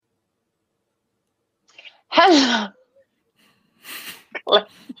Hello.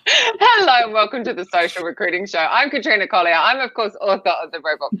 Hello and welcome to the Social Recruiting Show. I'm Katrina Collier. I'm, of course, author of The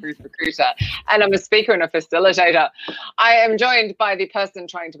Robot-Proof Recruiter, and I'm a speaker and a facilitator. I am joined by the person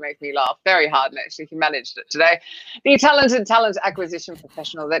trying to make me laugh very hard, and actually he managed it today, the talented talent acquisition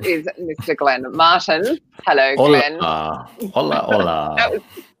professional that is Mr. Glenn Martin. Hello, Glenn. Hola. That was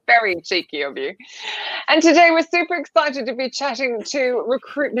very cheeky of you. And today we're super excited to be chatting to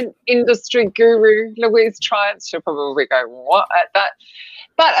recruitment industry guru Louise Triance. She'll probably go, what, at that?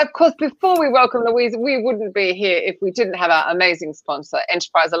 But of course, before we welcome Louise, we wouldn't be here if we didn't have our amazing sponsor,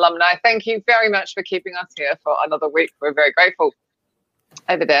 Enterprise Alumni. Thank you very much for keeping us here for another week. We're very grateful.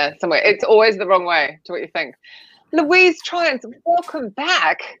 Over there somewhere. It's always the wrong way to what you think. Louise Triance, welcome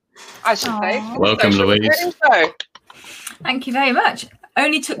back, I should say. Welcome, Louise. Thank you very much.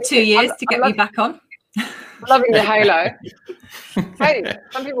 Only took 2 years to get me back on. Loving the halo. Hey,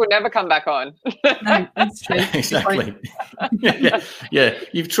 some people never come back on. No, that's true. Exactly. Yeah.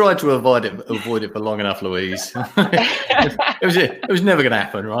 You've tried to avoid it for long enough, Louise. it was never going to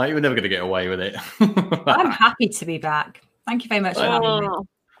happen, right? You were never going to get away with it. I'm happy to be back. Thank you very much for having me.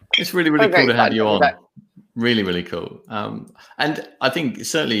 It's really cool to have you on. Really, really cool. And I think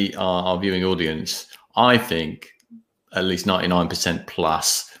certainly our viewing audience, I think at least 99%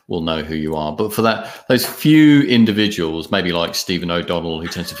 plus will know who you are. But for those few individuals, maybe like Stephen O'Donnell, who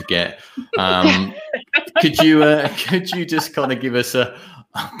tends to forget, could you just kind of give us a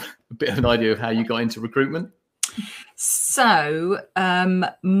bit of an idea of how you got into recruitment? So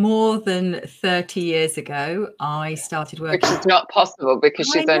more than 30 years ago, I started working. Which is not possible because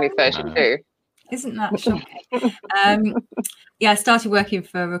she's only 32. Isn't that shocking? I started working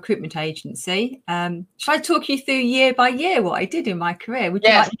for a recruitment agency. Shall I talk you through year by year what I did in my career? Would you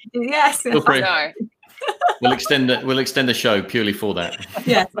like to do? Yes. Feel free. No. We'll extend the show purely for that.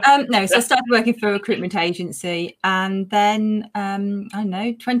 Yes. So I started working for a recruitment agency, and then I don't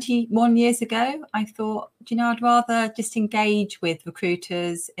know, 21 years ago, I thought, I'd rather just engage with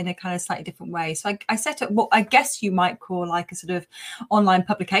recruiters in a kind of slightly different way. So I set up what I guess you might call like a sort of online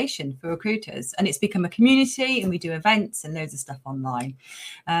publication for recruiters, and it's become a community, and we do events and loads of stuff online.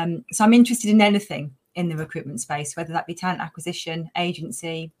 So I'm interested in anything in the recruitment space, whether that be talent acquisition,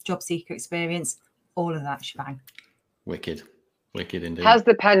 agency, job seeker experience, all of that shebang. Wicked indeed. How's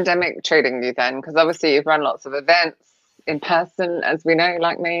the pandemic treating you then? Because obviously you've run lots of events in person, as we know,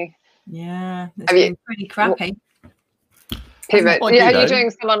 like me. Yeah, it's been pretty crappy. Pivot. Are you doing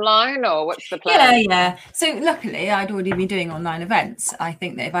some online, or what's the plan? Yeah. So luckily, I'd already been doing online events. I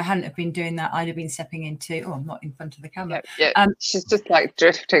think that if I hadn't have been doing that, I'd have been stepping into. Oh, I'm not in front of the camera. Yeah. She's just like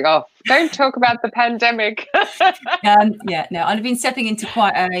drifting off. Don't talk about the pandemic. I'd have been stepping into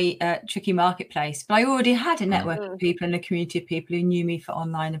quite a tricky marketplace, but I already had a network of people and a community of people who knew me for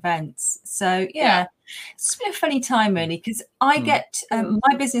online events. So it's been a funny time really, because I get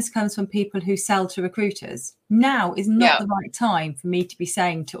my business comes from people who sell to recruiters. Now is not the right time for me to be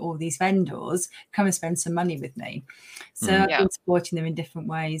saying to all these vendors, come and spend some money with me. So I've been supporting them in different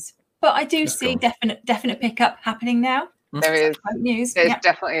ways. But I do see definite pickup happening now. There is. News. There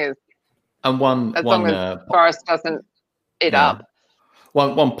definitely is. And one as Forest doesn't eat up.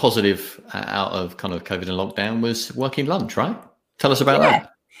 One positive out of kind of COVID and lockdown was working lunch, right? Tell us about that.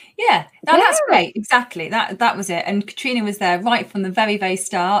 Yeah, that's great. Exactly. That was it. And Katrina was there right from the very, very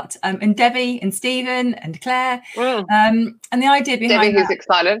start. And Debbie and Stephen and Claire. And the idea behind Debbie, who's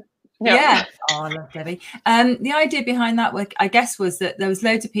excited. Yeah. Oh, I love Debbie. The idea behind that work, I guess, was that there was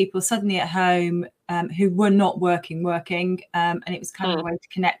loads of people suddenly at home who were not working, and it was kind of a way to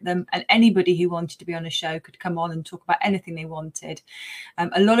connect them. And anybody who wanted to be on a show could come on and talk about anything they wanted.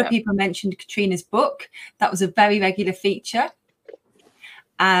 A lot of people mentioned Katrina's book. That was a very regular feature.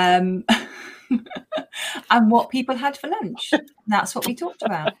 And what people had for lunch. That's what we talked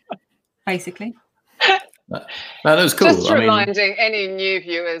about, basically. That was cool. Just reminding any new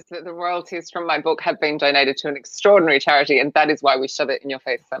viewers that the royalties from my book have been donated to an extraordinary charity, and that is why we shove it in your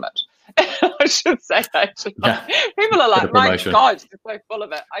face so much. I should say that. People are like, my God, she's so full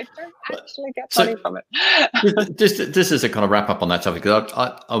of it. I don't actually get money from it. just as a kind of wrap up on that topic, because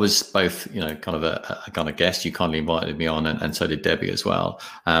I was both, kind of a kind of guest. You kindly invited me on, and so did Debbie as well.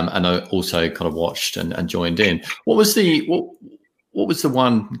 And I also kind of watched and joined in. What was the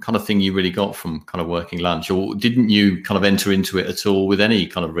one kind of thing you really got from kind of working lunch, or didn't you kind of enter into it at all with any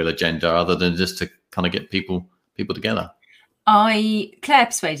kind of real agenda other than just to kind of get people together? Claire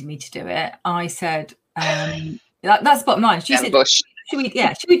persuaded me to do it. I said, that's the bottom line. She said, should we do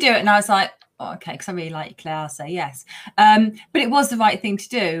it? And I was like, oh, okay, because I really like Claire, I'll say yes. But it was the right thing to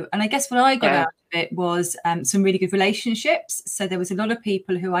do. And I guess what I got out of it was some really good relationships. So there was a lot of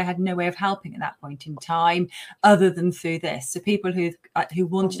people who I had no way of helping at that point in time other than through this. So people who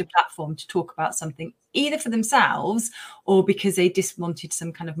wanted a platform to talk about something either for themselves or because they just wanted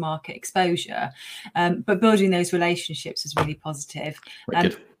some kind of market exposure. But building those relationships was really positive.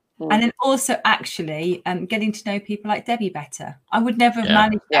 And then also actually getting to know people like Debbie better. I would never have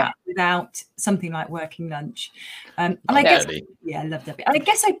managed that without something like Working Lunch. And I guess, I love Debbie. And I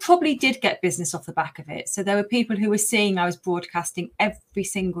guess I probably did get business off the back of it. So there were people who were seeing I was broadcasting every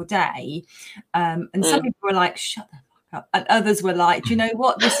single day. And some people were like, shut the fuck up. And others were like, do you know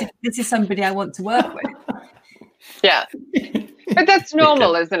what? This is somebody I want to work with. Yeah. But that's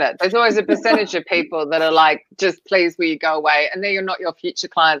normal, isn't it? There's always a percentage of people that are like, just please, will you go away? And they're not your future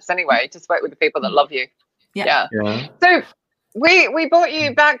clients anyway. Just work with the people that love you. Yeah. So we brought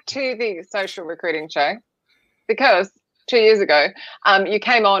you back to the Social Recruiting Show because 2 years ago, you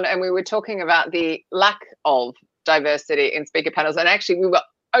came on and we were talking about the lack of diversity in speaker panels. And actually, we were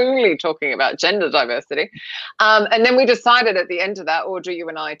only talking about gender diversity. And then we decided at the end of that, Audrey, you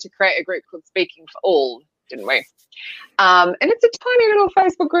and I, to create a group called Speaking for All, didn't we? And it's a tiny little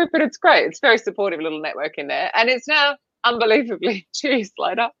Facebook group, but it's great. It's a very supportive little network in there. And it's now unbelievably 2 years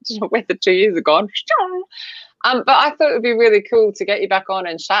later. I don't know where the 2 years are gone. But I thought it would be really cool to get you back on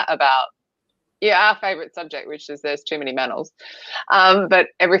and chat about our favourite subject, which is there's too many manels, but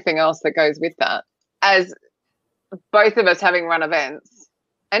everything else that goes with that. As both of us having run events,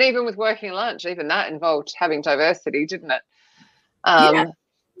 and even with Working Lunch, even that involved having diversity, didn't it?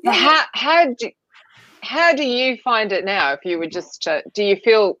 How do you find it now? If you were just do you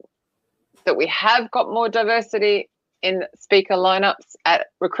feel that we have got more diversity in speaker lineups at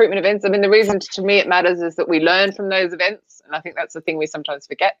recruitment events? I mean, the reason to me it matters is that we learn from those events, and I think that's the thing we sometimes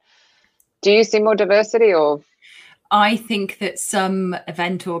forget. Do you see more diversity? Or I think that some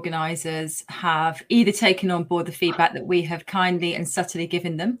event organisers have either taken on board the feedback that we have kindly and subtly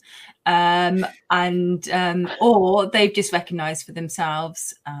given them, or they've just recognised for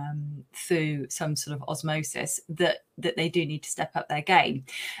themselves through some sort of osmosis that they do need to step up their game.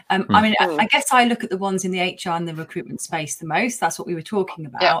 I mean, I guess I look at the ones in the HR and the recruitment space the most. That's what we were talking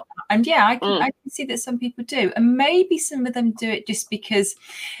about. And I can see that some people do. And maybe some of them do it just because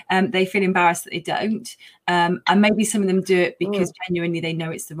they feel embarrassed that they don't. And maybe some of them do it because genuinely they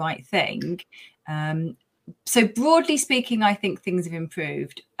know it's the right thing. So broadly speaking, I think things have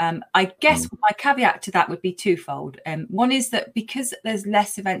improved. I guess my caveat to that would be twofold. One is that because there's no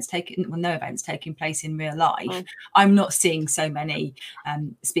events taking place in real life, I'm not seeing so many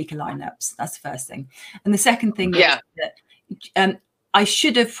speaker lineups. That's the first thing. And the second thing is that I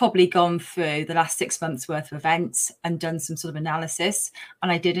should have probably gone through the last 6 months worth of events and done some sort of analysis, and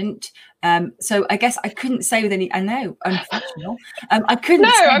I didn't. So I guess I couldn't say with any. I know, unprofessional. I couldn't.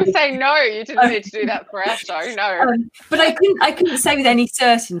 No, I'm saying no. You didn't need to do that for our show. No, but I couldn't say with any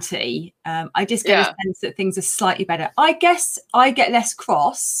certainty. I just get a sense that things are slightly better. I guess I get less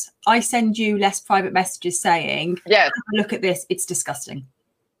cross. I send you less private messages saying, "Yes, look at this. It's disgusting."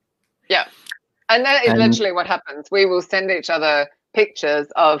 Yeah, and that is literally what happens. We will send each other pictures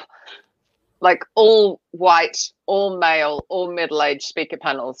of like all white, all male, all middle-aged speaker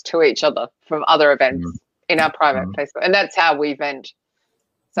panels to each other from other events in our private Facebook, and that's how we vent.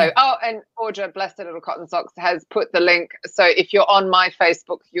 So and Audra, blessed little cotton socks, has put the link, so if you're on my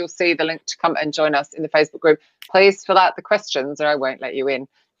Facebook you'll see the link to come and join us in the Facebook group. Please fill out the questions or I won't let you in,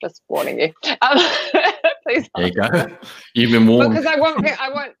 just warning you. Please. There you go, you've been warned. Because I want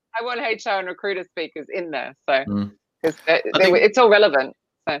HR and recruiter speakers in there, so because it's all relevant.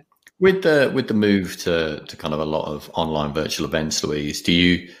 So with the move to kind of a lot of online virtual events, Louise, do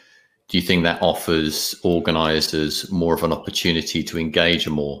you think that offers organisers more of an opportunity to engage a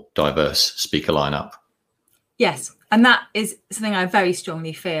more diverse speaker lineup? Yes, and that is something I very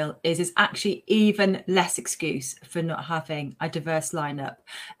strongly feel is actually even less excuse for not having a diverse lineup.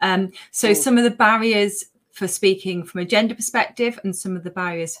 So some of the barriers for speaking from a gender perspective and some of the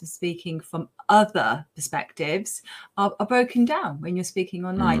barriers for speaking from other perspectives are broken down when you're speaking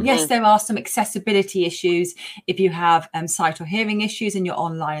online. Yes, there are some accessibility issues if you have sight or hearing issues and you're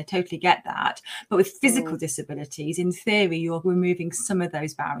online. I totally get that. But with physical disabilities, in theory, you're removing some of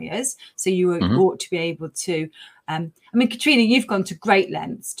those barriers. So you ought to be able to I mean, Katrina, you've gone to great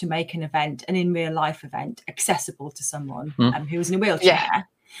lengths to make an event, an in real life event, accessible to someone who is in a wheelchair. Yeah.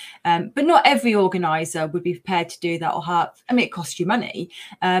 But not every organizer would be prepared to do that or have, I mean, it costs you money.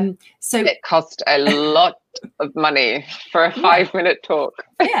 So it cost a lot of money for a 5-minute talk.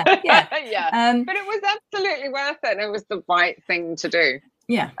 Yeah. But it was absolutely worth it. And it was the right thing to do.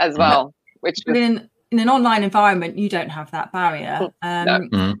 As well. which was, in an online environment, you don't have that barrier.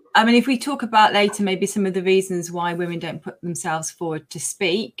 No. I mean, if we talk about later, maybe some of the reasons why women don't put themselves forward to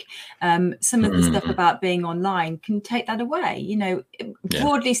speak, some of the stuff about being online can take that away. You know,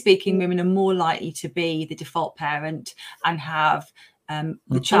 broadly speaking, women are more likely to be the default parent and have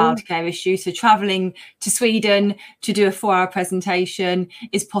the childcare issue. So traveling to Sweden to do a 4-hour presentation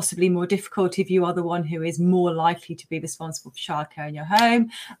is possibly more difficult if you are the one who is more likely to be responsible for childcare in your home.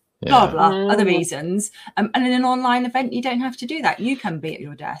 Blah, blah, other reasons. And in an online event, you don't have to do that. You can be at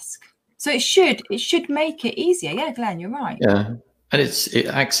your desk. So it should make it easier. Yeah, Glenn, you're right. Yeah.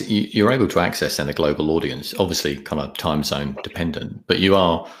 And you're able to access then a global audience, obviously kind of time zone dependent, but you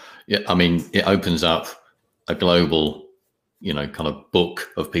are, I mean, it opens up a global, you know, kind of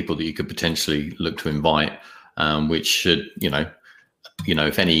book of people that you could potentially look to invite, which should, you know,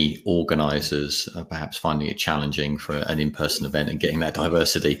 if any organisers are perhaps finding it challenging for an in-person event and getting that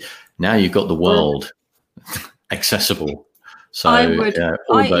diversity, now you've got the world accessible. So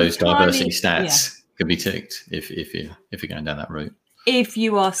all those diversity stats can be ticked if you're going down that route. If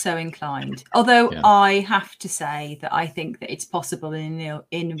you are so inclined. Although I have to say that I think that it's possible in a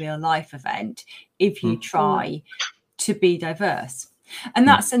real life event if you try to be diverse. And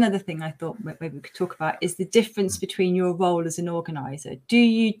that's another thing I thought maybe we could talk about is the difference between your role as an organizer. Do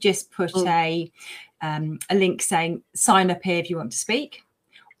you just put a link saying sign up here if you want to speak,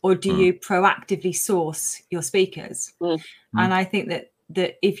 or do you proactively source your speakers? And I think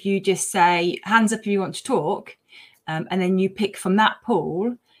that if you just say hands up if you want to talk, and then you pick from that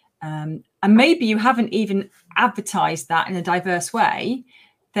pool, and maybe you haven't even advertised that in a diverse way,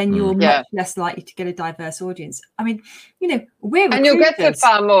 then you're much less likely to get a diverse audience. I mean, you know, and you'll get the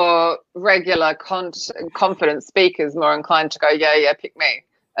far more regular, confident speakers more inclined to go, pick me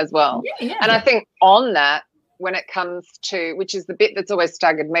as well. And I think on that, when it comes to, which is the bit that's always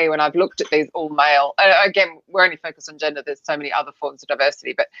staggered me when I've looked at these all male, again, we're only focused on gender. There's so many other forms of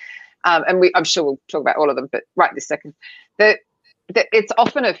diversity, but I'm sure we'll talk about all of them, but right this second, that it's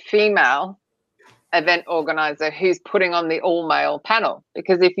often a female event organizer who's putting on the all male panel,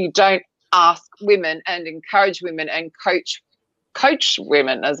 because if you don't ask women and encourage women and coach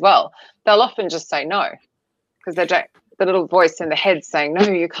women as well, they'll often just say no, because they don't, the little voice in the head saying no,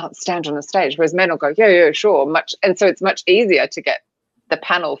 you can't stand on the stage, whereas men will go yeah sure, and so it's much easier to get the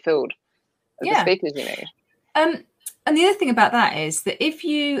panel filled with the speakers you need. And the other thing about that is that if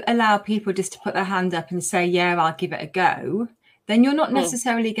you allow people just to put their hand up and say I'll give it a go, then you're not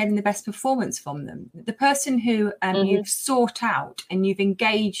necessarily getting the best performance from them. The person who you've sought out and you've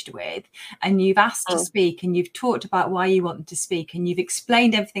engaged with and you've asked to speak and you've talked about why you want them to speak and you've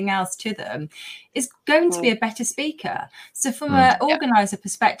explained everything else to them is going to be a better speaker. So from an organizer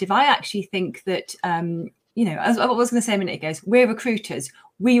perspective, I actually think that, you know, as I was going to say a minute ago, we're recruiters.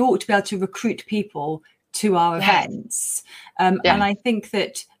 We ought to be able to recruit people to our events. And I think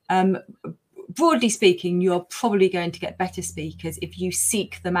that broadly speaking, you're probably going to get better speakers if you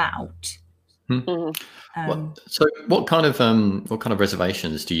seek them out. So what kind of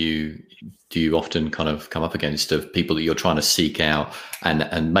reservations do you often kind of come up against of people that you're trying to seek out,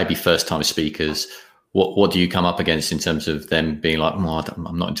 and maybe first time speakers? What do you come up against in terms of them being like,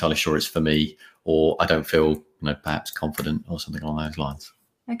 I'm not entirely sure it's for me, or I don't feel, perhaps confident, or something along those lines?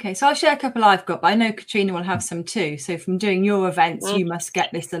 Okay, so I'll share a couple I've got, but I know Katrina will have some too. So from doing your events, you must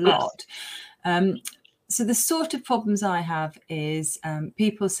get this a lot. So the sort of problems I have is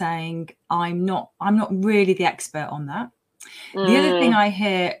people saying I'm not really the expert on that. The other thing I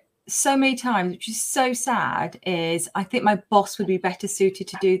hear so many times, which is so sad, is I think my boss would be better suited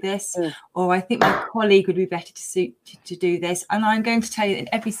to do this, or I think my colleague would be better to do this. And I'm going to tell you, in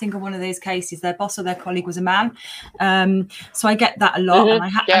every single one of those cases, their boss or their colleague was a man. So I get that a lot, and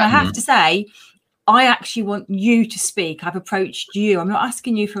I have to say, I actually want you to speak. I've approached you. I'm not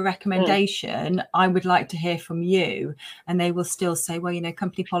asking you for a recommendation. I would like to hear from you. And they will still say, well,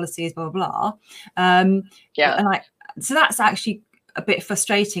 company policy is blah, blah, blah. So that's actually a bit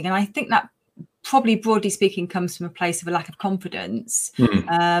frustrating. And I think that probably, broadly speaking, comes from a place of a lack of confidence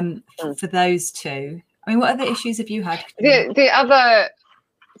for those two. I mean, what other issues have you had?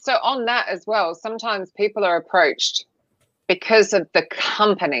 So on that as well, sometimes people are approached because of the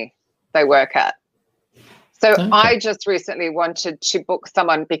company they work at. So I just recently wanted to book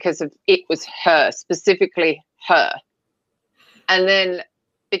someone because it was her, specifically her. And then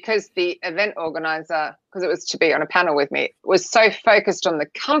because the event organizer, because it was to be on a panel with me, was so focused on the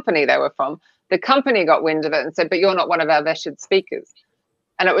company they were from, the company got wind of it and said, but you're not one of our vetted speakers.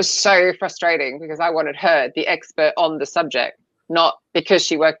 And it was so frustrating because I wanted her, the expert on the subject, not because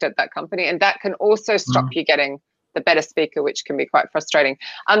she worked at that company. And that can also stop you getting the better speaker, which can be quite frustrating.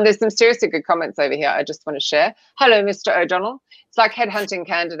 There's some seriously good comments over here I just want to share. Hello, Mr. O'Donnell. It's like headhunting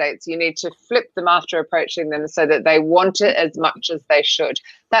candidates. You need to flip them after approaching them so that they want it as much as they should.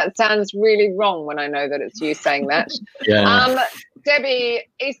 That sounds really wrong when I know that it's you saying that. Yeah. Debbie,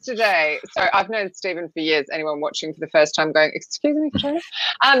 Easter Day. So I've known Stephen for years. Anyone watching for the first time going, excuse me, Katrina?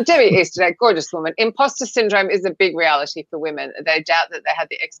 Debbie, Easter Day, gorgeous woman. Imposter syndrome is a big reality for women. They doubt that they have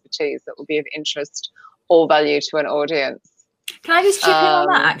the expertise that will be of interest or value to an audience. Can I just chip in on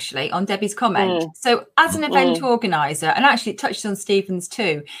that, actually, on Debbie's comment? So as an event organizer, and actually it touched on Stephen's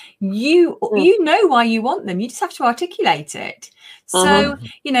too, you know why you want them. You just have to articulate it. So,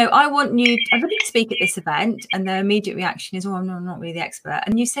 you know, I want you to speak at this event, and their immediate reaction is, oh, I'm not really the expert.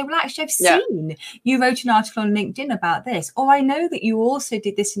 And you say, well, actually, I've seen you wrote an article on LinkedIn about this, or I know that you also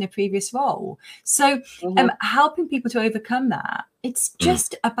did this in a previous role. So helping people to overcome that. It's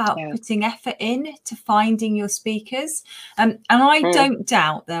just about putting effort in to finding your speakers. And I don't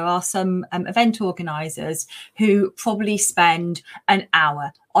doubt there are some event organisers who probably spend an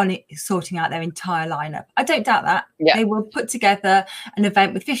hour on it, sorting out their entire lineup. I don't doubt that. They will put together an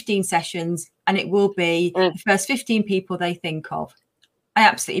event with 15 sessions and it will be the first 15 people they think of. I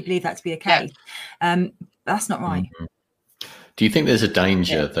absolutely believe that to be the case. That's not right. Do you think there's a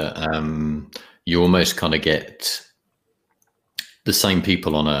danger that you almost kind of get the same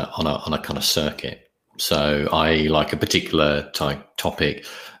people on a kind of circuit? So I like a particular topic,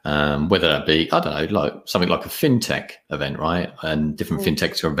 whether that be, I don't know, like something like a fintech event, right? And different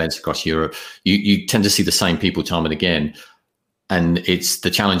fintechs or events across Europe, you tend to see the same people time and again. And it's the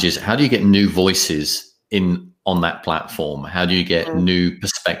challenge is, how do you get new voices on that platform? How do you get new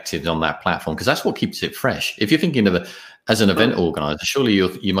perspectives on that platform? Because that's what keeps it fresh. If you're thinking of as an event organizer, surely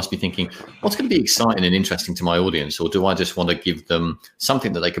you must be thinking, what's going to be exciting and interesting to my audience? Or do I just want to give them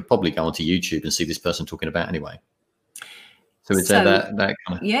something that they could probably go onto YouTube and see this person talking about anyway? So is there that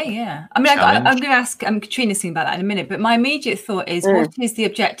kind of I mean, I'm going to ask Katrina something about that in a minute, but my immediate thought is, what is the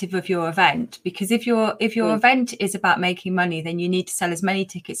objective of your event? Because if your event is about making money, then you need to sell as many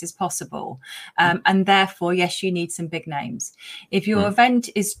tickets as possible, and therefore, yes, you need some big names. If your event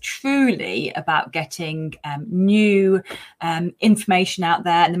is truly about getting new information out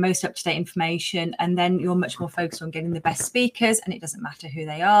there and the most up-to-date information, and then you're much more focused on getting the best speakers, and it doesn't matter who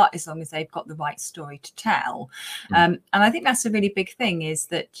they are as long as they've got the right story to tell. And I think that's a really big thing, is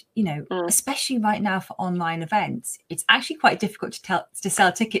that, you know, especially right now for online events, it's actually quite difficult to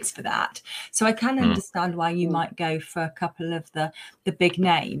sell tickets for that. So I can understand why you might go for a couple of the big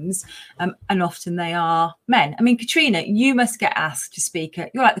names, and often they are men. I mean, Katrina, you must get asked to speak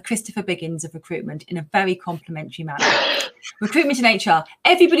you're like the Christopher Biggins of recruitment in a very complimentary manner. Recruitment in HR,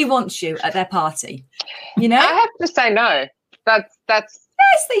 everybody wants you at their party, you know? I have to say no. That's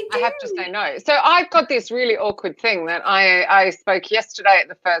Yes, they do. I have to say no. So I've got this really awkward thing that I spoke yesterday at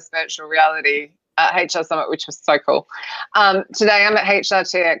the first virtual reality HR Summit, which was so cool. Today I'm at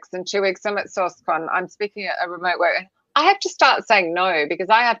HRTX, and 2 weeks I'm at SourceCon. I'm speaking at a remote work. I have to start saying no, because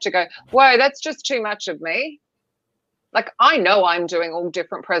I have to go, whoa, that's just too much of me. Like, I know I'm doing all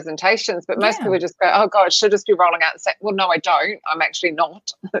different presentations, but most people just go, oh, God, she'll just be rolling out and say, well, no, I don't. I'm actually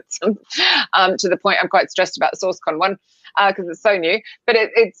not. To the point I'm quite stressed about SourceCon 1 because it's so new. But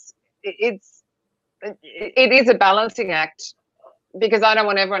it is a balancing act, because I don't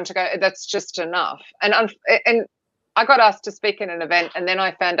want everyone to go, that's just enough. And I got asked to speak in an event, and then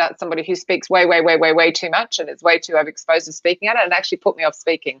I found out somebody who speaks way, way, way, way, way too much, and it's way too overexposed to speaking at it, and it actually put me off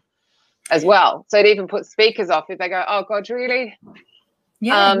speaking as well. So it even puts speakers off if they go, oh God, really?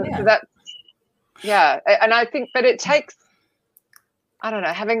 So that's, and I think, but it takes, I don't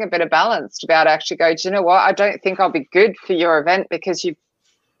know, having a bit of balance to be able to actually go, do you know what, I don't think I'll be good for your event because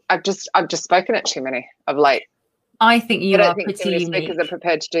I've just spoken at too many of late. I think you are pretty unique. I don't think too many speakers are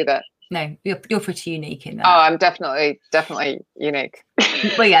prepared to do that. No, you're pretty unique in that. Oh, I'm definitely unique.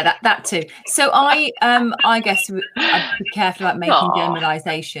 Well, yeah, that too. So I guess I'd be careful about making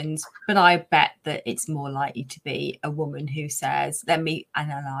generalizations, but I bet that it's more likely to be a woman who says, let me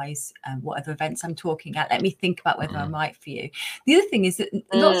analyze whatever events I'm talking at. Let me think about whether I'm right for you. The other thing is that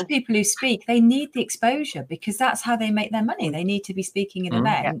lots of people who speak, they need the exposure, because that's how they make their money. They need to be speaking at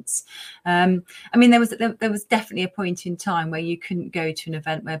events. I mean, there was definitely a point in time where you couldn't go to an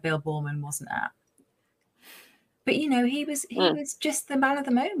event where Bill Boorman wasn't at. But, you know, he was just the man of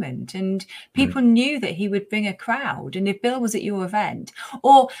the moment, and people knew that he would bring a crowd. And if Bill was at your event,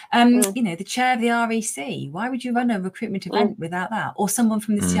 or, you know, the chair of the REC, why would you run a recruitment event without that? Or someone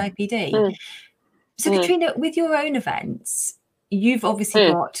from the CIPD. So, Katrina, with your own events, you've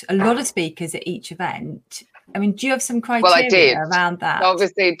obviously got a lot of speakers at each event. I mean, do you have some criteria around that?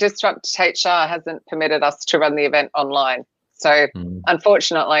 Obviously, Disrupt HR hasn't permitted us to run the event online. So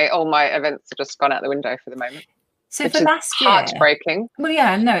unfortunately, all my events have just gone out the window for the moment. So for last year, heartbreaking. Well,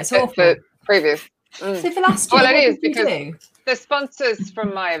 yeah, no, it's awful. For previous. So for last year, well, it is because the sponsors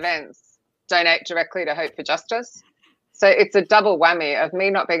from my events donate directly to Hope for Justice. So it's a double whammy of me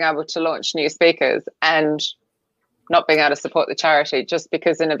not being able to launch new speakers and not being able to support the charity just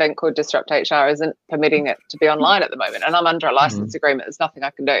because an event called Disrupt HR isn't permitting it to be online at the moment. And I'm under a license agreement. There's nothing I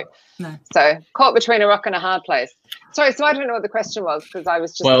can do. No. So caught between a rock and a hard place. Sorry, so I don't know what the question was because I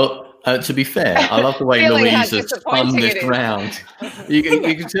was just... Well, to be fair, I love the way Louisa spun this round. You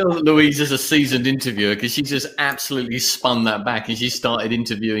can tell that Louisa's a seasoned interviewer because she just absolutely spun that back and she started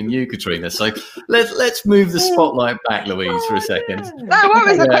interviewing you, Katrina. So let's move the spotlight back, Louise, for a second. No, what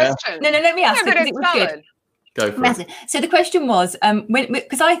was the question? No, let me ask because it was good. Go for it. So the question was,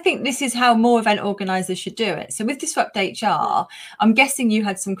 because I think this is how more event organisers should do it. So with Disrupt HR, I'm guessing you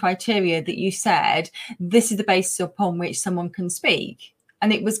had some criteria that you said, this is the basis upon which someone can speak.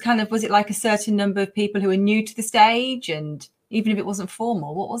 And it was was it like a certain number of people who are new to the stage? And even if it wasn't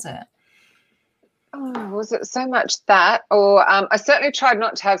formal, what was it? Oh, was it so much that? Or I certainly tried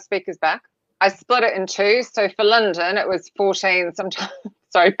not to have speakers back. I split it in two. So for London, it was 14 sometimes.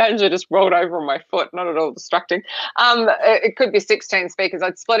 Sorry, Benja just rolled over on my foot, not at all distracting. It could be 16 speakers.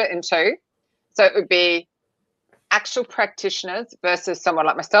 I'd split it in two. So it would be actual practitioners versus someone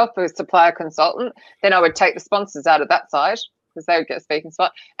like myself who's a supplier consultant. Then I would take the sponsors out of that side because they would get a speaking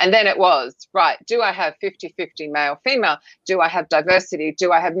spot. And then it was, right, do I have 50-50 male, female? Do I have diversity?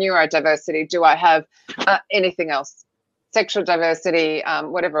 Do I have neurodiversity? Do I have anything else? Sexual diversity,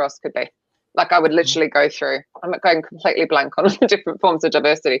 whatever else could be. Like I would literally go through, I'm going completely blank on the different forms of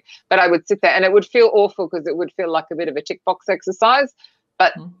diversity, but I would sit there and it would feel awful because it would feel like a bit of a tick box exercise.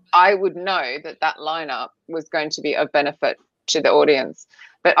 But I would know that lineup was going to be of benefit to the audience.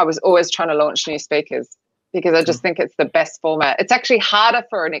 But I was always trying to launch new speakers because I just think it's the best format. It's actually harder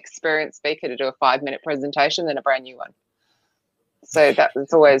for an experienced speaker to do a 5-minute presentation than a brand new one. So that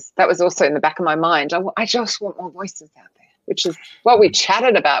was also in the back of my mind. I just want more voices out there, which is what we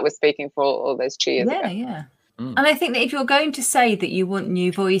chatted about with Speaking for all those 2 years ago. Yeah. And I think that if you're going to say that you want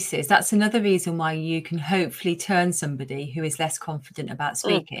new voices, that's another reason why you can hopefully turn somebody who is less confident about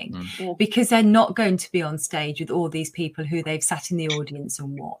speaking, because they're not going to be on stage with all these people who they've sat in the audience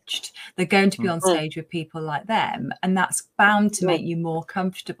and watched. They're going to be on stage with people like them, and that's bound to make you more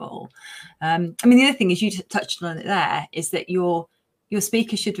comfortable. I mean, the other thing is you touched on it there, is that your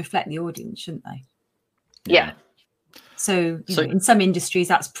speakers should reflect the audience, shouldn't they? Yeah. So, know, in some industries,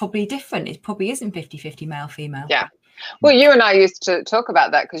 that's probably different. It probably isn't 50-50 male, female. Yeah. Well, you and I used to talk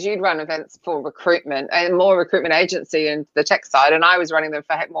about that because you'd run events for recruitment and more recruitment agency and the tech side, and I was running them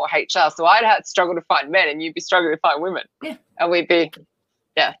for more HR. So I'd had struggle to find men and you'd be struggling to find women. Yeah. And we'd be,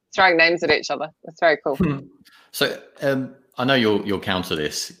 throwing names at each other. That's very cool. So I know you'll counter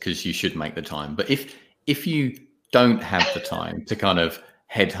this because you should make the time. But if you don't have the time to kind of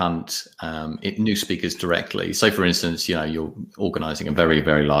headhunt new speakers directly. So, for instance, you're organising a very,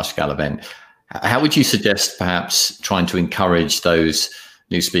 very large-scale event. How would you suggest perhaps trying to encourage those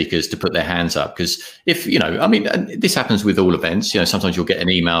new speakers to put their hands up? Because if this happens with all events. Sometimes you'll get an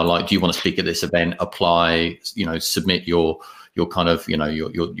email like, "Do you want to speak at this event? Apply. Submit your kind of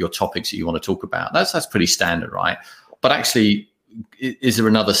your topics that you want to talk about." That's pretty standard, right? But actually, is there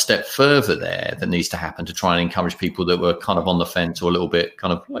another step further there that needs to happen to try and encourage people that were kind of on the fence or a little bit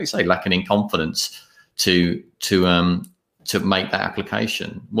kind of, like you say, lacking in confidence to make that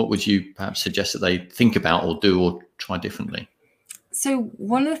application? What would you perhaps suggest that they think about or do or try differently? So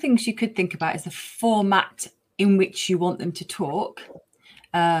one of the things you could think about is the format in which you want them to talk.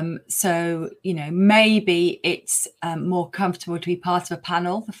 So, maybe it's more comfortable to be part of a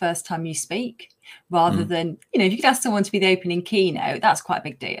panel the first time you speak, rather than, if you could ask someone to be the opening keynote, that's quite a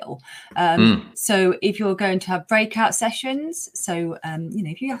big deal. So if you're going to have breakout sessions, so,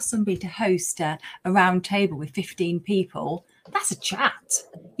 if you ask somebody to host a round table with 15 people, that's a chat.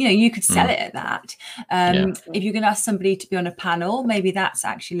 You could sell it at that. If you're going to ask somebody to be on a panel, maybe that's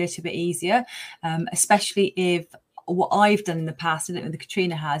actually a little bit easier, especially if what I've done in the past, and that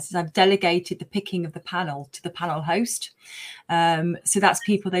Katrina has, is I've delegated the picking of the panel to the panel host. So that's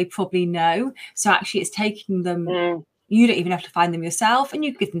people they probably know. So actually it's taking them, you don't even have to find them yourself, and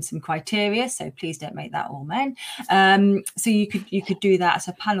you give them some criteria. So please don't make that all men. So you could do that.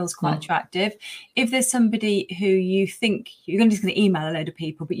 So panel's quite attractive. If there's somebody who you think you're just going to email a load of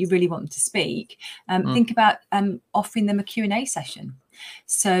people, but you really want them to speak, think about offering them a Q&A session.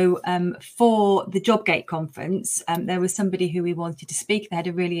 So for the JobGate conference, there was somebody who we wanted to speak. They had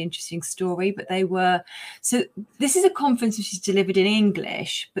a really interesting story, but so this is a conference which is delivered in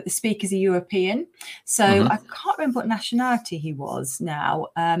English, but the speakers are European. So I can't remember what nationality he was now,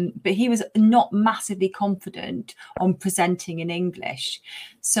 but he was not massively confident on presenting in English.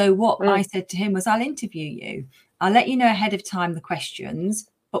 So what I said to him was, I'll interview you. I'll let you know ahead of time the questions,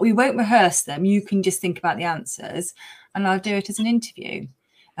 but we won't rehearse them. You can just think about the answers, and I'll do it as an interview.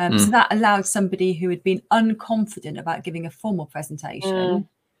 So that allowed somebody who had been unconfident about giving a formal presentation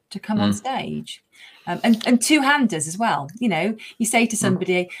to come on stage. And two-handers as well. You know, you say to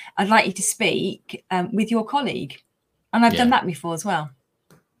somebody, I'd like you to speak with your colleague. And I've done that before as well.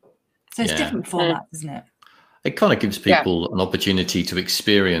 So it's different formats, isn't it? It kind of gives people an opportunity to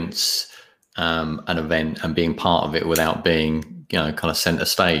experience an event and being part of it without being, you know, kind of centre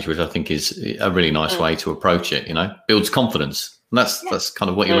stage, which I think is a really nice way to approach it. You know, builds confidence. And that's kind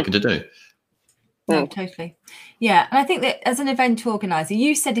of what you're looking to do. No, totally. Yeah. And I think that as an event organizer,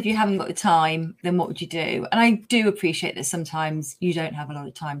 you said if you haven't got the time, then what would you do? And I do appreciate that sometimes you don't have a lot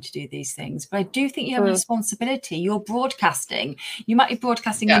of time to do these things, but I do think you have a responsibility. You're broadcasting. You might be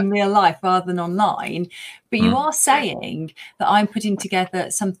broadcasting in real life rather than online, but you are saying that I'm putting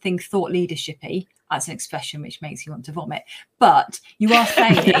together something thought leadership-y. That's an expression which makes you want to vomit. But you are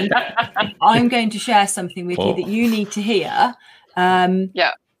saying, I'm going to share something with you that you need to hear.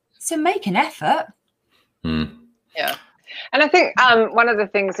 So make an effort. Yeah. And I think one of the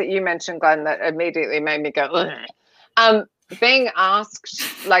things that you mentioned, Glenn, that immediately made me go, being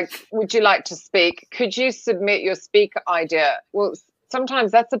asked, like, would you like to speak? Could you submit your speaker idea? Well,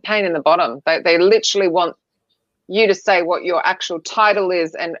 sometimes that's a pain in the bottom. They literally want you to say what your actual title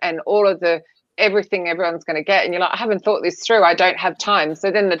is and all of everything everyone's going to get. And you're like, I haven't thought this through. I don't have time.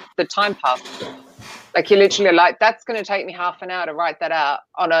 So then the time passes. Like, you're literally like, that's going to take me half an hour to write that out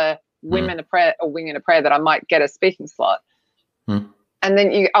on a wing and a prayer that I might get a speaking slot. And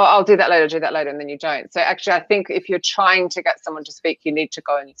then I'll do that later, and then you don't. So actually, I think if you're trying to get someone to speak, you need to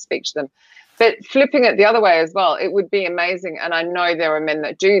go and speak to them. But flipping it the other way as well, it would be amazing. And I know there are men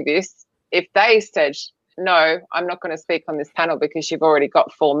that do this. If they said, no, I'm not going to speak on this panel because you've already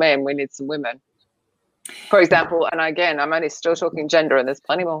got 4 men, we need some women, for example. And again, I'm only still talking gender, and there's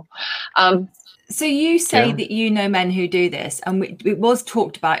plenty more. So you say that you know men who do this, and it was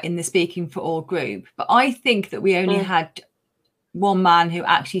talked about in the Speaking for All group, but I think that we only had one man who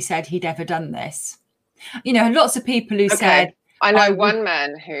actually said he'd ever done this. You know, lots of people who said... I know one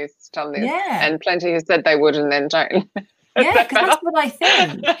man who's done this, and plenty who said they would and then don't. Yeah, because that's what I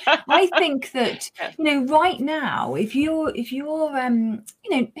think. I think that, you know, right now, if you're, you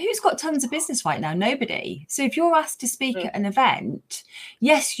know, who's got tons of business right now? Nobody. So if you're asked to speak at an event,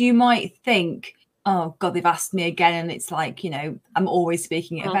 yes, you might think, oh God, they've asked me again. And it's like, you know, I'm always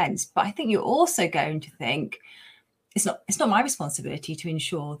speaking at events. But I think you're also going to think, it's not my responsibility to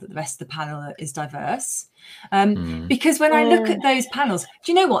ensure that the rest of the panel is diverse. Because when I look at those panels,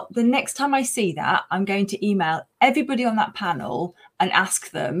 do you know what? The next time I see that, I'm going to email everybody on that panel and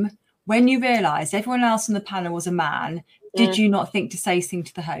ask them, when you realised everyone else on the panel was a man, did you not think to say something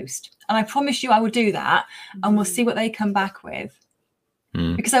to the host? And I promise you I will do that, and we'll see what they come back with.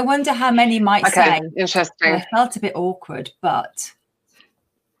 Because I wonder how many might say, interesting. I felt a bit awkward, but...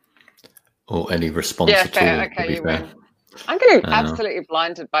 Or any response at all. Okay, you win. I'm getting absolutely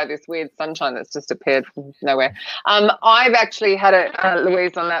blinded by this weird sunshine that's just appeared from nowhere. I've actually had a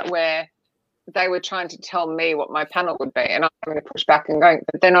Louise on that where they were trying to tell me what my panel would be, and I'm going to push back and going,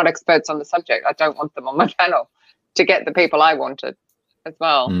 but they're not experts on the subject. I don't want them on my panel to get the people I wanted as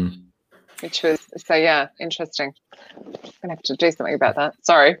well. Which was, so yeah, interesting. I'm going to have to do something about that.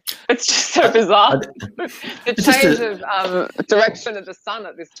 Sorry. It's just so bizarre. The change of direction of the sun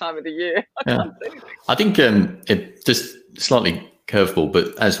at this time of the year. I think it just slightly curveball,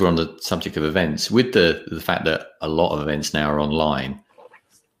 but as we're on the subject of events, with the fact that a lot of events now are online,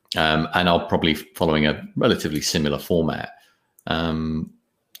 and are probably following a relatively similar format,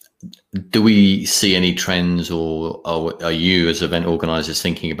 do we see any trends, or are you as event organizers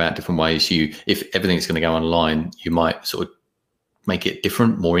thinking about different ways if everything's going to go online, you might sort of make it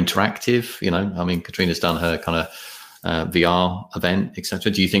different, more interactive? You know, I mean, Katrina's done her kind of VR event,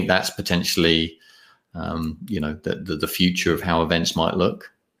 etc. Do you think that's potentially, you know, the future of how events might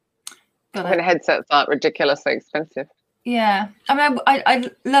look? When headsets aren't ridiculously expensive. Yeah, I mean,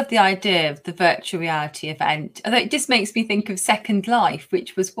 I love the idea of the virtual reality event. Although it just makes me think of Second Life,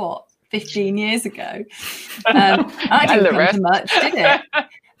 which was 15 years ago. I didn't come to much, did it?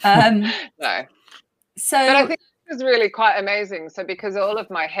 No. So, but I think it was really quite amazing. So because all of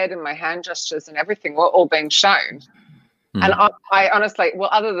my head and my hand gestures and everything were all being shown, And I honestly, well,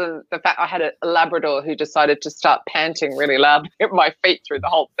 other than the fact I had a Labrador who decided to start panting really loud at my feet through the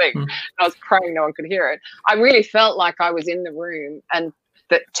whole thing, and I was praying no one could hear it. I really felt like I was in the room and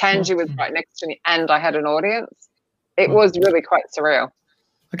that Tangi was right next to me and I had an audience. It was really quite surreal.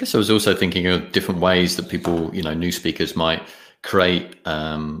 I guess I was also thinking of different ways that people, new speakers might create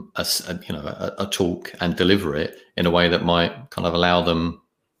a talk and deliver it in a way that might kind of allow them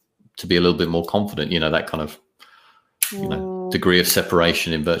to be a little bit more confident, that kind of degree of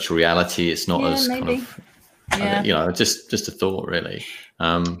separation in virtual reality. It's not as maybe. Kind of, just a thought, really.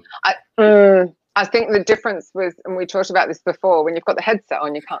 I think the difference was, and we talked about this before, when you've got the headset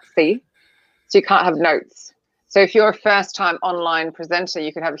on, you can't see, so you can't have notes. So if you're a first-time online presenter,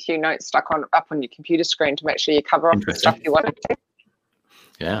 you could have a few notes up on your computer screen to make sure you cover off the stuff you want to.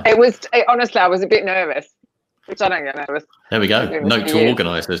 Yeah. Honestly, I was a bit nervous, which I don't get nervous. There we go. Note to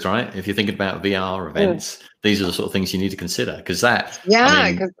organisers, right? If you're thinking about VR events, these are the sort of things you need to consider, because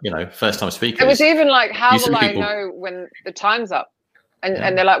first-time speakers. It was even like, how will I know when the time's up?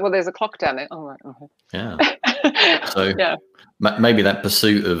 And they're like, well, there's a clock down there. Oh, right. Okay. Yeah. So maybe that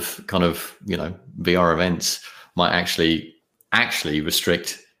pursuit of kind of, VR events might actually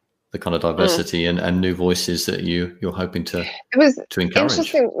restrict the kind of diversity and new voices that you're hoping to encourage. It was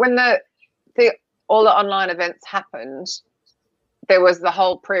interesting when all the online events happened. There was the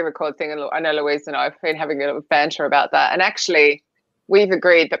whole pre-record thing, and I know Louise and I have been having a little banter about that. And actually, we've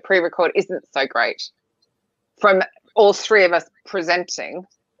agreed that pre-record isn't so great. From all three of us presenting,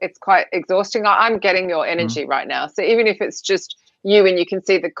 it's quite exhausting. I'm getting your energy right now. So even if it's just you and you can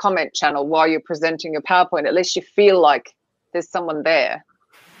see the comment channel while you're presenting your PowerPoint, at least you feel like there's someone there.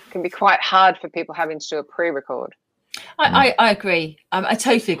 It can be quite hard for people having to do a pre-record. I agree. I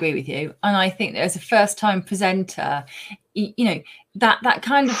totally agree with you. And I think that as a first-time presenter, that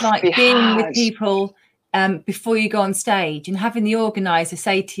kind of like being with people before you go on stage and having the organizer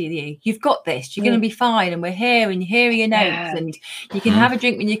say to you, you've got this, you're going to be fine, and we're here, and you're hearing your notes, and you can have a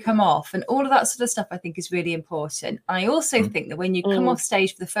drink when you come off, and all of that sort of stuff I think is really important. I also think that when you come off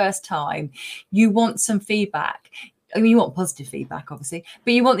stage for the first time, you want some feedback. I mean, you want positive feedback, obviously,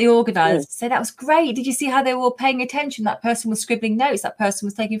 but you want the organisers to say, that was great. Did you see how they were all paying attention? That person was scribbling notes. That person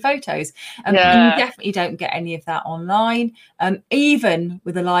was taking photos. And you definitely don't get any of that online. Even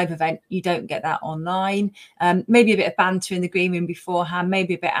with a live event, you don't get that online. Maybe a bit of banter in the green room beforehand,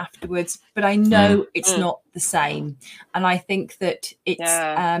 maybe a bit afterwards. But I know it's not the same. And I think that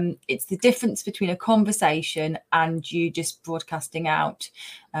it's the difference between a conversation and you just broadcasting out.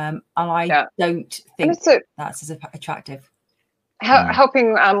 And I don't think that's as attractive.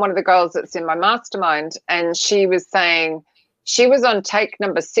 Helping one of the girls that's in my mastermind, and she was saying she was on take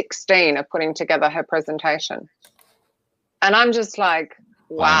number 16 of putting together her presentation. And I'm just like,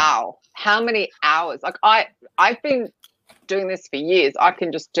 wow, how many hours? Like I've been doing this for years. I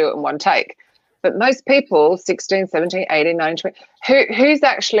can just do it in one take. But most people, 16, 17, 18, 19, 20, who's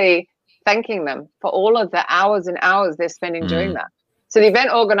actually thanking them for all of the hours and hours they're spending doing that? So the event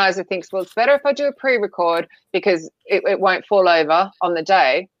organizer thinks, well, it's better if I do a pre-record because it won't fall over on the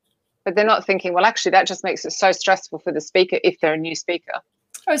day. But they're not thinking, well, actually, that just makes it so stressful for the speaker if they're a new speaker.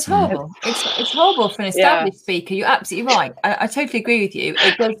 Oh, it's horrible. It's horrible for an established speaker. You're absolutely right. I totally agree with you.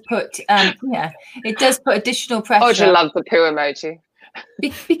 It does put, it does put additional pressure. Audrey loves the poo emoji.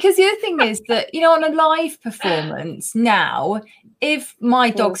 Because the other thing is that, on a live performance now, if my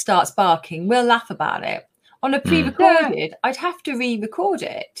dog starts barking, we'll laugh about it. On a pre-recorded, I'd have to re-record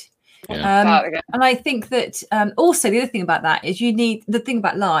it. And I think that also the other thing about that is the thing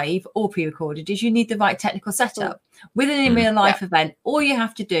about live or pre-recorded is you need the right technical setup. With an real life event, all you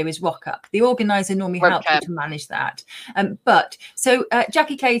have to do is rock up. The organizer normally helps you to manage that. So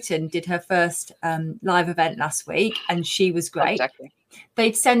Jackie Clayton did her first live event last week, and she was great.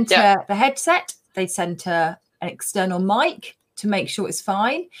 They'd sent her the headset. They'd sent her an external mic to make sure it's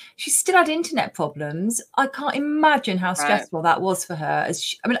fine. She still had internet problems. I can't imagine how stressful that was for her.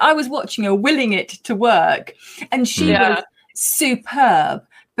 I was watching her willing it to work, and she was superb.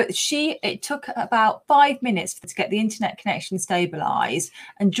 But it took about 5 minutes to get the internet connection stabilized,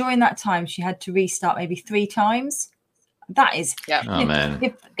 and during that time, she had to restart maybe 3 times. That is, man.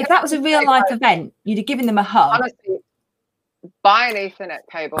 If that was a real life event, you'd have given them a hug. Honestly, buy an Ethernet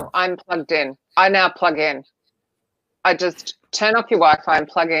cable. I'm plugged in. I now plug in. I just turn off your Wi-Fi and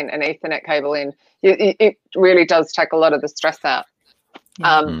plug in an Ethernet cable in. It really does take a lot of the stress out.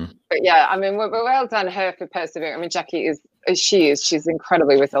 But well done her for persevering. I mean, Jackie is She's an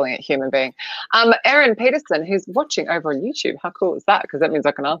incredibly resilient human being. Erin Peterson, who's watching over on YouTube. How cool is that? Because that means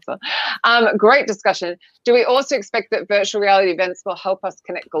I can answer. Great discussion. Do we also expect that virtual reality events will help us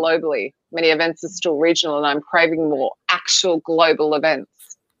connect globally? Many events are still regional, and I'm craving more actual global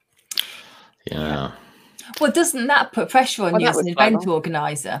events. Yeah. Well, doesn't that put pressure on you as an event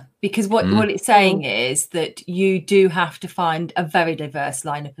organizer? Because what it's saying is that you do have to find a very diverse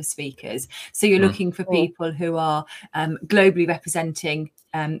lineup of speakers. So you're looking for people who are globally representing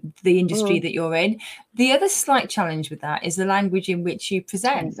the industry that you're in. The other slight challenge with that is the language in which you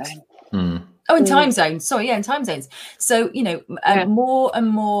present. Oh, and time zones. Sorry, and time zones. So, more and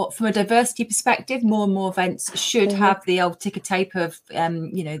more from a diversity perspective, more and more events should have the old ticker tape of,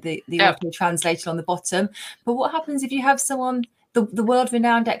 the auto translated on the bottom. But what happens if you have someone, the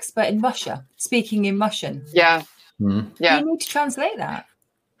world-renowned expert in Russia, speaking in Russian? Yeah. You need to translate that.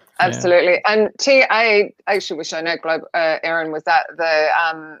 Absolutely. And TA, actually wish I know Erin was at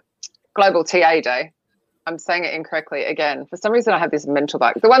the Global TA Day. I'm saying it incorrectly again. For some reason, I have this mental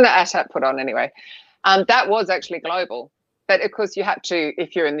block. The one that ASHAP put on anyway. That was actually global. But of course, you had to,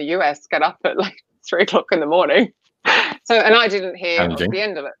 if you're in the US, get up at like 3 o'clock in the morning. So, and I didn't hear the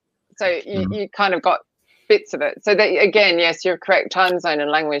end of it. So you kind of got bits of it. So that, again, yes, you're correct. Time zone and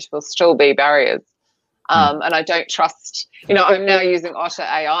language will still be barriers. And I don't trust, I'm now using Otter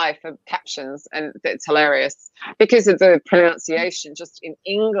AI for captions, and it's hilarious because of the pronunciation just in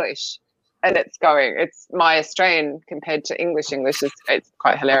English. And it's my Australian compared to English it's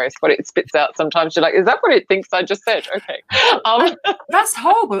quite hilarious what it spits out sometimes. You're like, is that what it thinks I just said? Okay. That's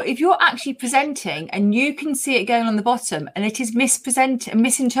horrible. If you're actually presenting and you can see it going on the bottom and it is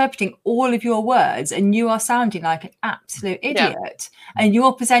misinterpreting all of your words, and you are sounding like an absolute idiot, and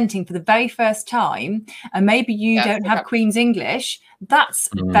you're presenting for the very first time, and maybe you don't have Queen's English, that's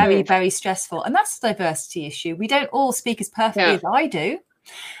very, very stressful. And that's a diversity issue. We don't all speak as perfectly as I do.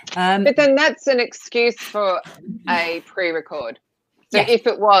 But then that's an excuse for a pre-record. So if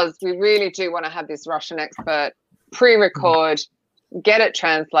it was, we really do want to have this Russian expert pre-record, get it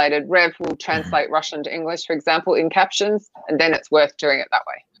translated. Rev will translate Russian to English, for example, in captions, and then it's worth doing it that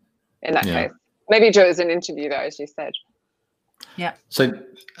way. In that case, maybe do it as an interview, though, as you said. Yeah. So,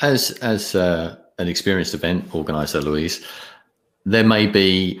 as an experienced event organizer, Louise, there may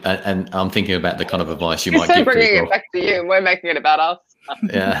be, and I'm thinking about the kind of advice you might give. Bringing it back to you, and we're making it about us.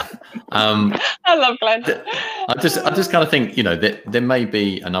 Yeah. I love Glenn. I just kind of think, there may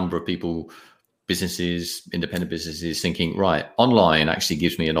be a number of people, businesses, independent businesses thinking, right, online actually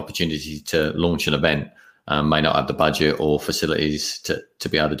gives me an opportunity to launch an event. May not have the budget or facilities to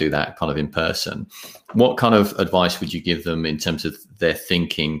be able to do that kind of in person. What kind of advice would you give them in terms of their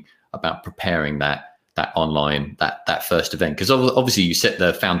thinking about preparing that online, that first event? Because obviously you set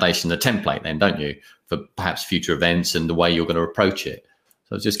the foundation, the template then, don't you, for perhaps future events and the way you're going to approach it.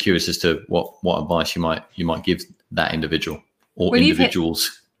 So I was just curious as to what advice you might give that individual or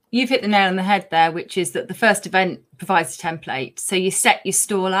individuals. You've hit the nail on the head there, which is that the first event provides a template. So you set your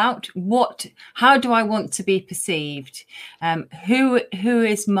stall out. How do I want to be perceived? What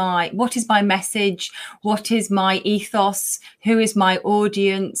is my message? What is my ethos? Who is my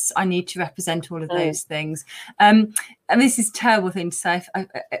audience? I need to represent all of those things. And this is a terrible thing to say,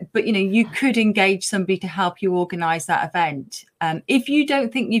 but you could engage somebody to help you organise that event. If you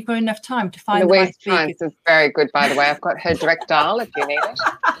don't think you've got enough time to find the right speakers. Is very good, by the way. I've got her direct dial if you need it.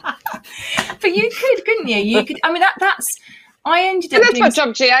 But you couldn't you? You could. I mean, I ended up. That's what Job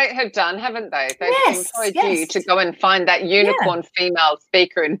G8 have done, haven't they? They've employed you to go and find that unicorn female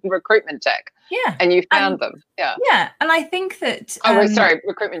speaker in recruitment tech. Yeah, and you found them. Yeah, yeah, and I think that.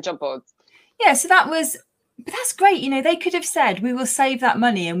 Recruitment job boards. Yeah, so that was. But that's great. They could have said, we will save that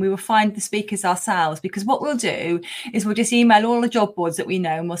money and we will find the speakers ourselves, because what we'll do is we'll just email all the job boards that we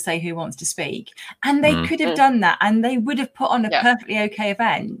know and we'll say who wants to speak. And they could have done that and they would have put on a perfectly okay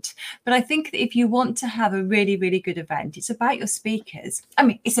event. But I think that if you want to have a really, really good event, it's about your speakers. I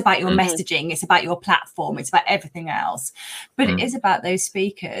mean, it's about your messaging. It's about your platform. It's about everything else. But it is about those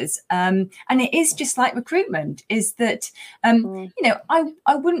speakers. And it is just like recruitment, is that,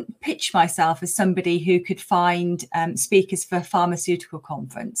 I wouldn't pitch myself as somebody who could find speakers for a pharmaceutical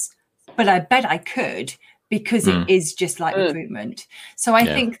conference, but I bet I could, because it is just like recruitment. So I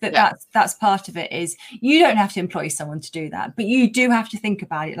think that's part of it. Is you don't have to employ someone to do that, but you do have to think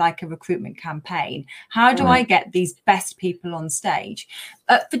about it like a recruitment campaign. How do I get these best people on stage?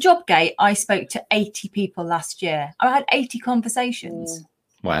 For JobGate, I spoke to 80 people last year. I had 80 conversations.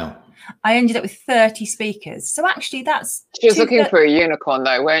 Wow. I ended up with 30 speakers. So actually she was looking for a unicorn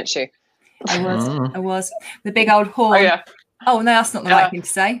though, weren't she? I was. The big old horn. Oh, yeah. Oh, no, that's not the right thing to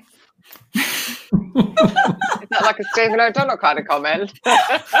say. Is that like a Stephen O'Donnell kind of comment?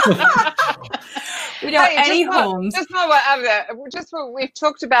 We don't have any horns. Just while we're out there, we've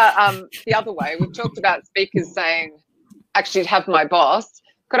talked about the other way. We've talked about speakers saying, actually, have my boss.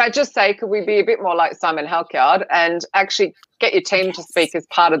 Could I just say, could we be a bit more like Simon Halkyard and actually get your team to speak as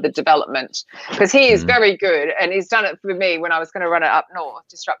part of the development? Because he is very good, and he's done it for me when I was going to run it up north,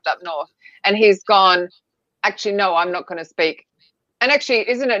 Disrupt Up North. And he's gone, actually, no, I'm not going to speak. And actually,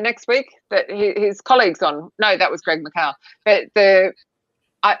 isn't it next week that his colleague's on? No, that was Greg McCall. But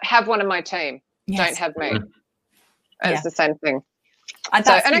I have one in my team. Yes. Don't have me. It's the same thing. And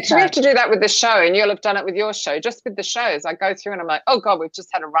actually, we have to do that with the show, and you'll have done it with your show. Just with the shows, I go through and I'm like, oh God, we've just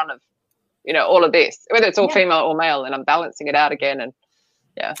had a run of, all of this, whether it's all female or male, and I'm balancing it out again. And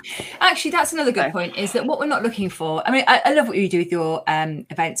actually, that's another good point, is that what we're not looking for. I mean, I love what you do with your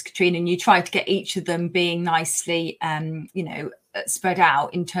events, Katrina, and you try to get each of them being nicely, spread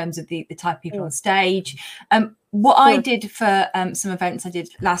out in terms of the type of people on stage. What I did for some events I did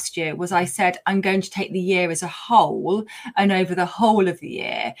last year was I said, I'm going to take the year as a whole and over the whole of the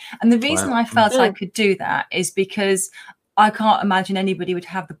year. And the reason I felt I could do that is because I can't imagine anybody would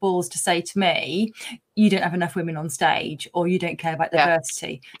have the balls to say to me, you don't have enough women on stage, or you don't care about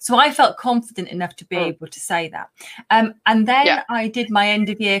diversity. So I felt confident enough to be able to say that. And then I did my end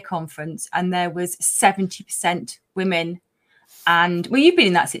of year conference, and there was 70% women. And well, you've been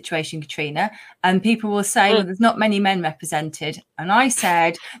in that situation, Katrina, and people will say, well, there's not many men represented. And I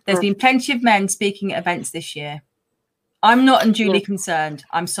said, there's been plenty of men speaking at events this year. I'm not unduly concerned.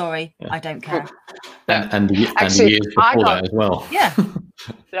 I'm sorry. I don't care. And the years before that as well. Yeah.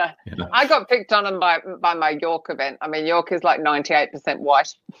 I got picked on by my York event. I mean, York is like 98%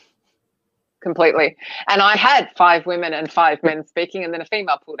 white. Completely. And I had 5 women and 5 men speaking, and then a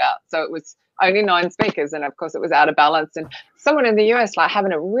female pulled out. So it was only 9 speakers, and of course it was out of balance. And someone in the US like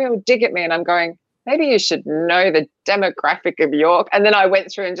having a real dig at me, and I'm going, maybe you should know the demographic of York. And then I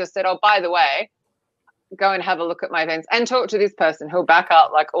went through and just said, oh, by the way, go and have a look at my events and talk to this person who'll back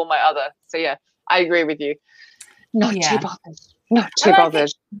out like all my other. So yeah, I agree with you. Not too bothered. Not too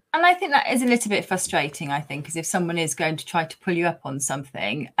bothered. And I think that is a little bit frustrating, I think, because if someone is going to try to pull you up on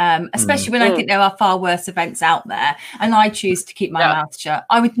something, especially when I think there are far worse events out there, and I choose to keep my mouth shut.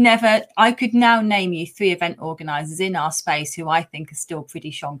 I could now name you 3 event organisers in our space who I think are still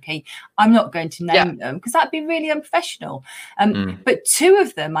pretty shonky. I'm not going to name them because that'd be really unprofessional. But 2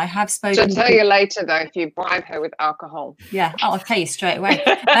 of them I have spoken to. I'll tell you later, though, if you bribe her with alcohol. Yeah, I'll tell you straight away.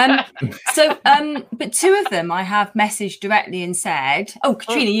 But 2 of them I have messaged directly and said, oh,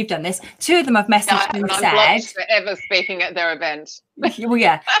 Katrina, you've done this. 2 of them I've messaged and said, forever speaking at their event. Well,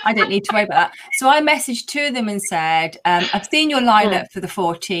 yeah, I don't need to worry about that. So I messaged 2 of them and said, I've seen your lineup for the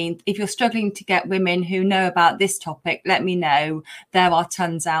 14th. If you're struggling to get women who know about this topic, let me know. There are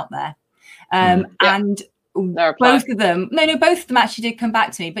tons out there. And both of them actually did come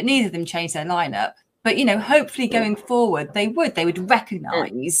back to me, but neither of them changed their lineup. But, hopefully going forward, they would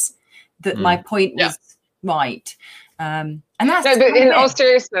recognise that my point was right. And that's but in all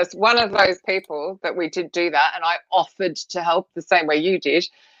seriousness, one of those people that we did do that, and I offered to help the same way you did.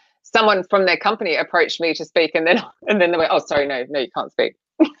 Someone from their company approached me to speak, and then they went, "Oh, sorry, no, you can't speak."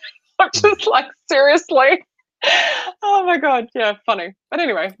 I'm just like, seriously. Oh my God, yeah, funny. But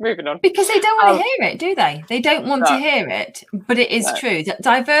anyway, moving on. Because they don't want to hear it, do they? They don't want to hear it, but it is true.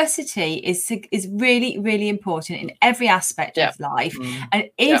 Diversity is really, really important in every aspect of life. And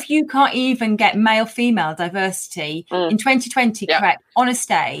if you can't even get male-female diversity in 2020 correct on a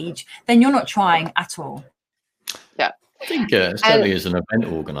stage, then you're not trying at all. Yeah. I think certainly as an event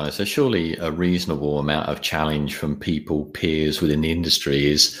organizer, surely a reasonable amount of challenge from people, peers within the industry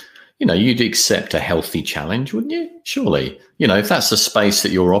is, you'd accept a healthy challenge, wouldn't you? Surely, if that's the space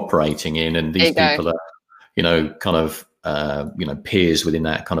that you're operating in, and these people are, kind of, peers within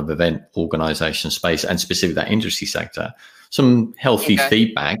that kind of event organization space, and specifically that industry sector, some healthy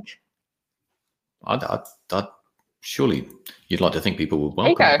feedback. I'd surely you'd like to think people would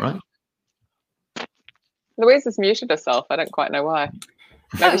welcome it, right? Louise has muted herself. I don't quite know why.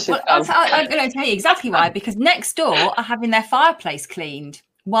 I'm going to tell you exactly why. Because next door are having their fireplace cleaned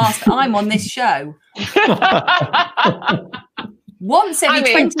whilst I'm on this show. Once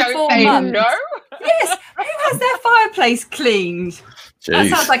every 24 months. No? Yes, who has their fireplace cleaned? Jeez. That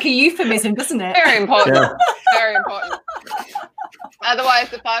sounds like a euphemism, doesn't it? Very important. Very important. Otherwise,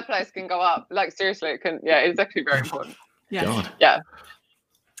 the fireplace can go up. Like, seriously, it can. Yeah, it's actually very important. Yeah. God. Yeah.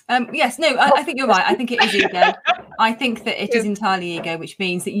 Yes, no, I think you're right. I think it is ego. I think that it is entirely ego, which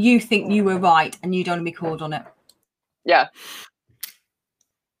means that you think you were right and you don't want to be called on it. Yeah.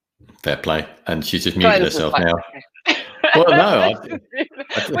 Fair play. And she's just muted herself now. Well, no.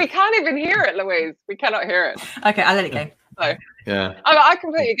 We can't even hear it, Louise. We cannot hear it. Okay, I'll let it go. So, yeah, I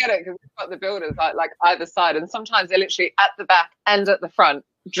completely get it, because we've got the builders like either side, and sometimes they're literally at the back and at the front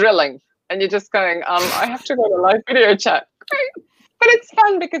drilling, and you're just going, I have to go to live video chat. Great. But it's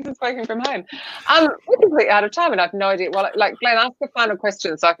fun because it's working from home. We're completely out of time, and I have no idea. Well, like, Glenn, ask a final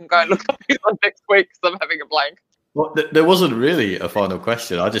question so I can go and look up these on next week, because I'm having a blank. Well, there wasn't really a final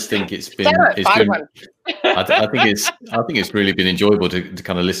question. I just think it's been. I think it's really been enjoyable to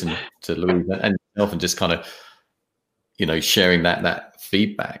kind of listen to Louise and yourself, and just kind of, sharing that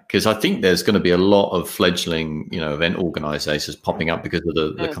feedback, because I think there's going to be a lot of fledgling, event organizers popping up because of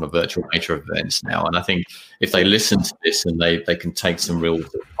the kind of virtual nature of events now. And I think if they listen to this and they can take some real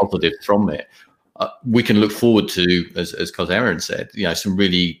positive from it, we can look forward to, as Erin said, some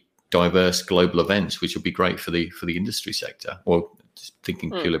really diverse global events, which will be great for the industry sector, or just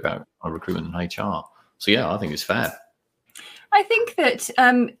thinking purely about our recruitment and HR. So yeah, I think it's fab. I think that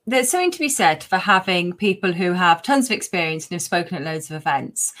there's something to be said for having people who have tons of experience and have spoken at loads of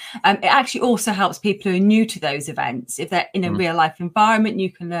events. It actually also helps people who are new to those events. If they're in a real life environment,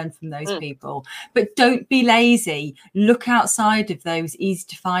 you can learn from those people. But don't be lazy. Look outside of those easy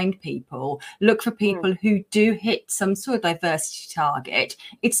to find people. Look for people who do hit some sort of diversity target.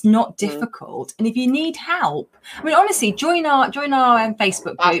 It's not difficult. And if you need help, I mean, honestly, join our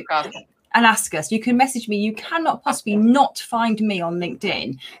Facebook group. And ask us. You can message me. You cannot possibly not find me on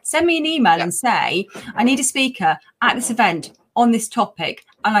LinkedIn. Send me an email and say, I need a speaker at this event on this topic,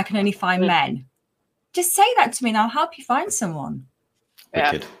 and I can only find men. Just say that to me and I'll help you find someone.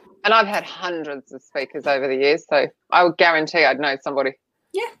 Yeah. Wicked. And I've had hundreds of speakers over the years, so I would guarantee I'd know somebody.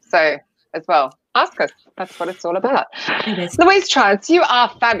 Yeah. So as well, ask us. That's what it's all about. It is. Louise Triance, you are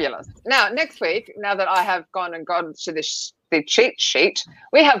fabulous. Now, next week, now that I have gone to the cheat sheet,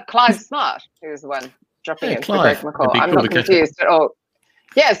 we have Clive Smart, who's the one dropping in for Greg McCall. I'm not confused at all.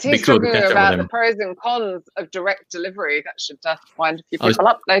 Yes, he's talking about the pros and cons of direct delivery. That should wind a few people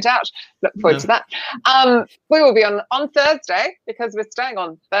up, no doubt. Look forward to that. We will be on Thursday, because we're staying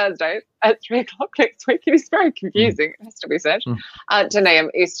on Thursdays at 3:00 next week. It is very confusing, it has to be said, 10 a.m.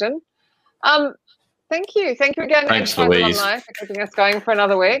 Eastern. Thank you again. Thanks, Louise, for keeping us going for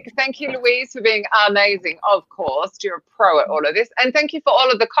another week. Thank you, Louise, for being amazing. Of course, you're a pro at all of this, and thank you for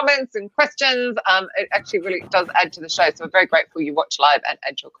all of the comments and questions. It actually really does add to the show, so we're very grateful you watch live and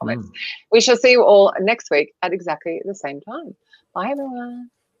add your comments. We shall see you all next week at exactly the same time. Bye, everyone.